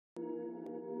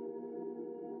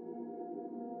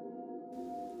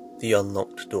The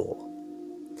unlocked door.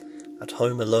 At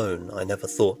home alone, I never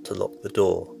thought to lock the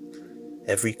door.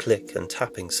 Every click and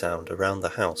tapping sound around the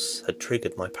house had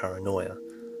triggered my paranoia,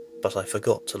 but I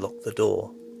forgot to lock the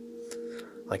door.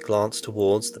 I glanced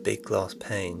towards the big glass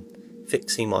pane,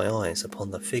 fixing my eyes upon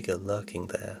the figure lurking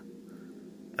there.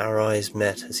 Our eyes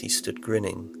met as he stood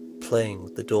grinning, playing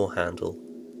with the door handle,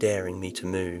 daring me to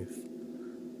move.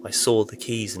 I saw the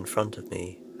keys in front of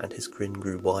me, and his grin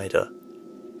grew wider.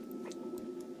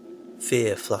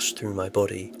 Fear flushed through my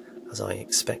body as I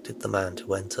expected the man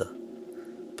to enter,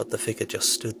 but the figure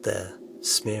just stood there,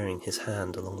 smearing his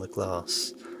hand along the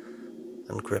glass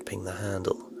and gripping the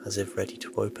handle as if ready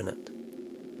to open it.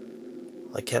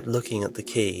 I kept looking at the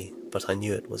key, but I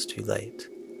knew it was too late.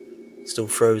 Still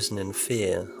frozen in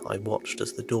fear, I watched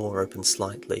as the door opened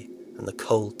slightly and the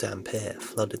cold, damp air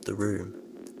flooded the room.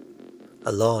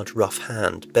 A large, rough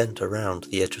hand bent around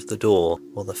the edge of the door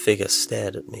while the figure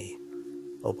stared at me,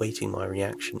 awaiting my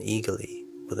reaction eagerly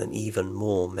with an even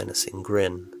more menacing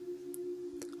grin.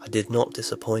 I did not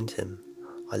disappoint him.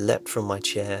 I leapt from my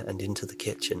chair and into the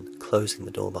kitchen, closing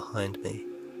the door behind me.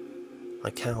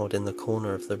 I cowered in the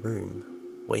corner of the room,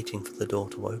 waiting for the door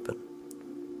to open,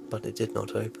 but it did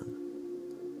not open.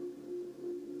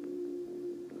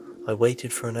 I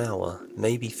waited for an hour,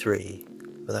 maybe 3,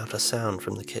 without a sound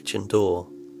from the kitchen door.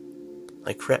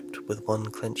 I crept with one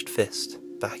clenched fist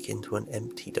back into an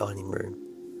empty dining room.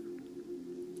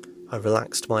 I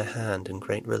relaxed my hand in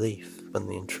great relief when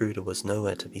the intruder was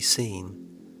nowhere to be seen,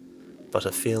 but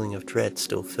a feeling of dread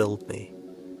still filled me.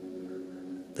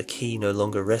 The key no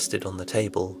longer rested on the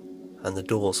table, and the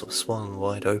doors were swung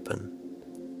wide open.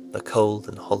 The cold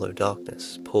and hollow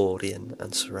darkness poured in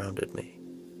and surrounded me.